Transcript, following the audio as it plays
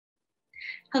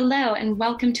Hello and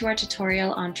welcome to our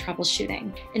tutorial on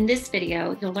troubleshooting. In this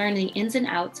video, you'll learn the ins and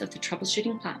outs of the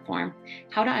troubleshooting platform,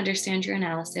 how to understand your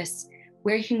analysis,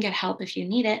 where you can get help if you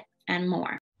need it, and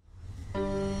more.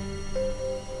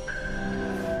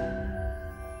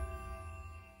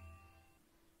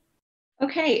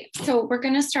 Okay, so we're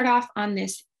going to start off on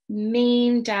this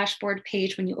main dashboard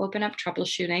page when you open up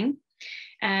troubleshooting,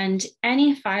 and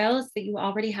any files that you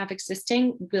already have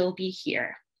existing will be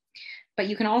here. But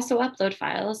you can also upload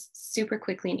files super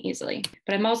quickly and easily.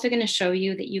 But I'm also going to show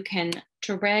you that you can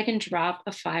drag and drop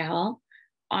a file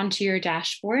onto your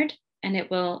dashboard and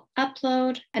it will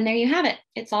upload. And there you have it.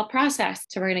 It's all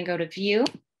processed. So we're going to go to View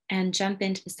and jump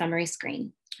into the summary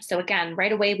screen. So again,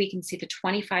 right away, we can see the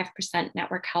 25%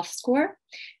 network health score,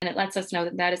 and it lets us know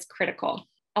that that is critical.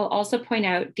 I'll also point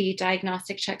out the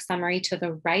diagnostic check summary to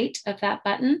the right of that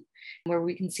button, where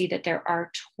we can see that there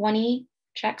are 20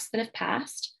 checks that have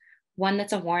passed, 1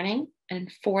 that's a warning,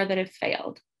 and 4 that have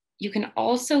failed. You can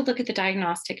also look at the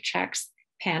diagnostic checks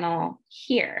panel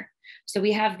here. So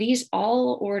we have these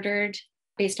all ordered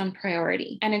based on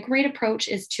priority. And a great approach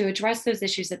is to address those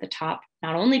issues at the top,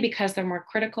 not only because they're more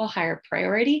critical, higher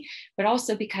priority, but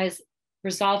also because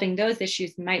resolving those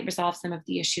issues might resolve some of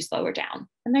the issues lower down.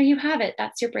 And there you have it.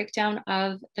 That's your breakdown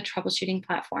of the troubleshooting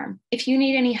platform. If you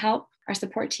need any help, our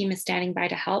support team is standing by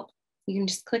to help. You can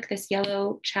just click this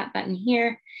yellow chat button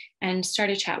here and start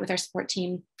a chat with our support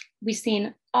team. We've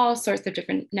seen all sorts of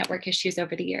different network issues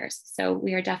over the years, so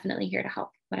we are definitely here to help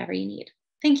whatever you need.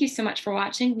 Thank you so much for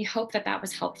watching. We hope that that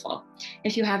was helpful.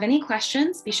 If you have any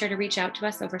questions, be sure to reach out to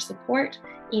us over support,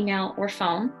 email, or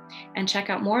phone, and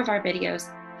check out more of our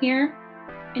videos here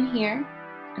and here,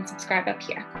 and subscribe up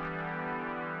here.